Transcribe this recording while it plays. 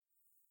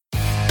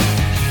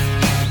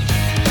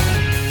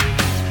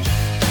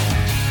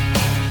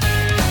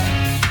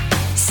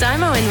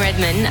Simo and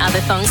Redman are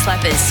the Thong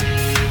Slappers.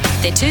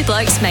 They're two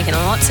blokes making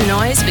lots of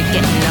noise but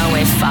getting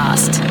nowhere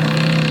fast.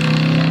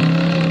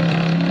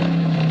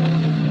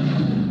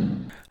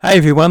 Hey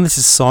everyone, this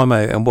is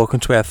Simo and welcome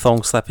to our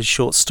Thong Slappers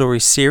short story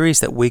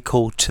series that we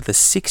call To the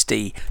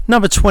 60.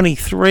 Number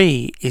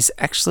 23 is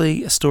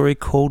actually a story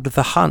called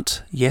The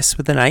Hunt, yes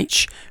with an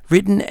H,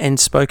 written and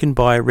spoken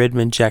by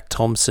Redman Jack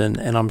Thompson,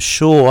 and I'm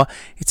sure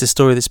it's a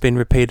story that's been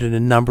repeated a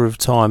number of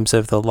times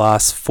over the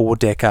last 4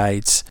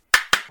 decades.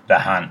 The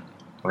Hunt,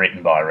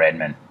 written by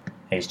Redman.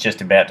 He's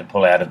just about to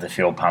pull out of the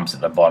fuel pumps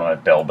at the bottom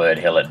of Bellbird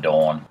Hill at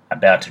dawn,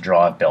 about to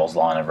drive Bell's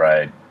line of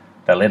road,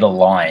 the Little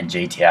Lion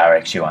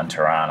GTR XU1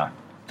 Tirana.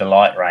 The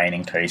light rain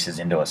increases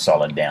into a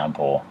solid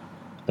downpour.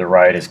 The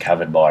road is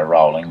covered by a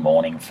rolling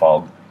morning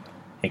fog.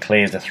 He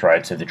clears the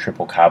throats of the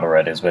triple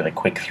carburetors with a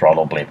quick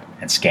throttle blip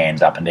and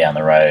scans up and down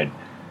the road.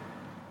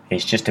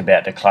 He's just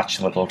about to clutch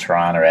the little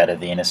Tirana out of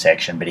the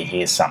intersection, but he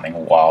hears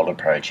something wild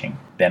approaching.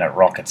 Then it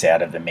rockets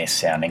out of the mist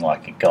sounding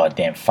like a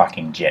goddamn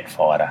fucking jet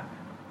fighter.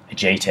 A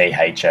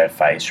GTHO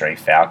Phase 3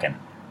 Falcon.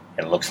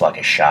 It looks like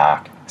a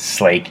shark.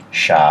 Sleek,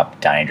 sharp,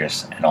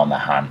 dangerous, and on the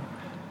hunt.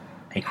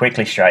 He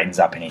quickly straightens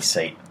up in his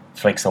seat,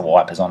 flicks the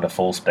wipers onto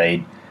full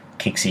speed,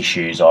 kicks his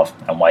shoes off,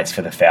 and waits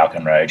for the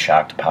Falcon Road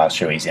shark to pass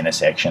through his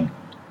intersection.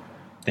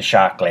 The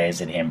shark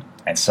glares at him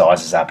and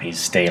sizes up his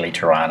steely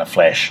Tirana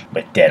flesh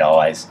with dead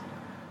eyes.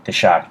 The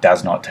shark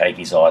does not take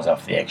his eyes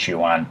off the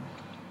XU1.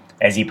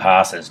 As he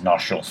passes,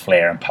 nostrils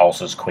flare and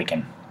pulses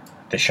quicken.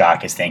 The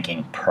shark is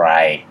thinking,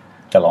 prey.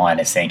 The lion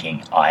is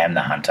thinking, I am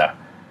the hunter.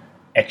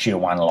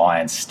 XU1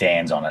 Lion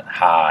stands on it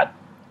hard.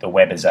 The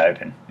web is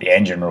open, the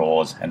engine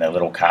roars, and the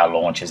little car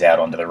launches out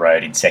onto the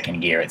road in second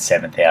gear at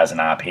 7,000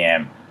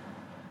 RPM.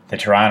 The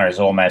Tirana is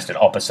almost at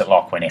opposite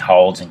lock when he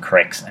holds and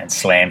corrects and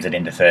slams it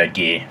into third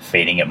gear,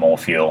 feeding it more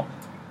fuel.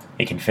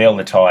 He can feel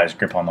the tyres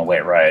grip on the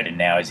wet road, and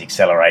now his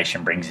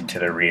acceleration brings him to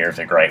the rear of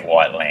the great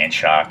white land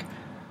shark.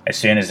 As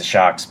soon as the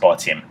shark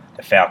spots him,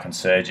 the Falcon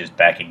surges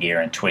back a gear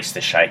and twists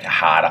the shaker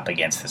hard up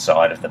against the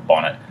side of the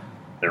bonnet.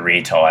 The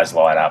rear tyres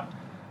light up.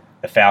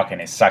 The Falcon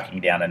is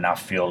sucking down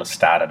enough fuel to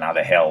start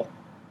another hell.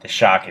 The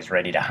shark is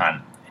ready to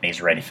hunt, and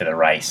he's ready for the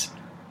race.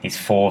 His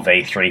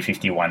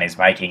 4V351 is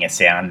making a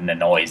sound and a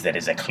noise that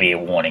is a clear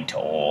warning to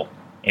all.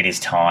 It is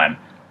time.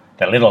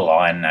 The little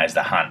lion knows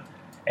the hunt.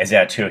 As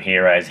our two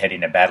heroes head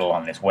into battle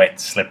on this wet,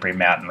 slippery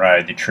mountain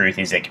road, the truth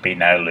is there can be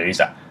no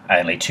loser.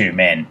 Only two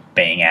men,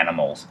 being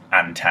animals,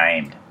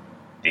 untamed.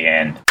 The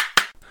end.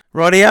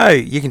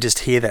 Rightio, you can just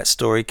hear that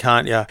story,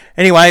 can't you?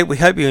 Anyway, we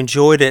hope you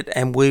enjoyed it,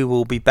 and we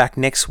will be back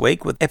next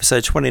week with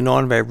episode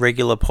 29 of our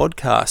regular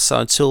podcast. So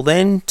until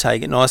then,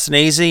 take it nice and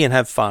easy and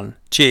have fun.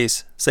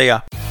 Cheers. See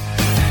ya.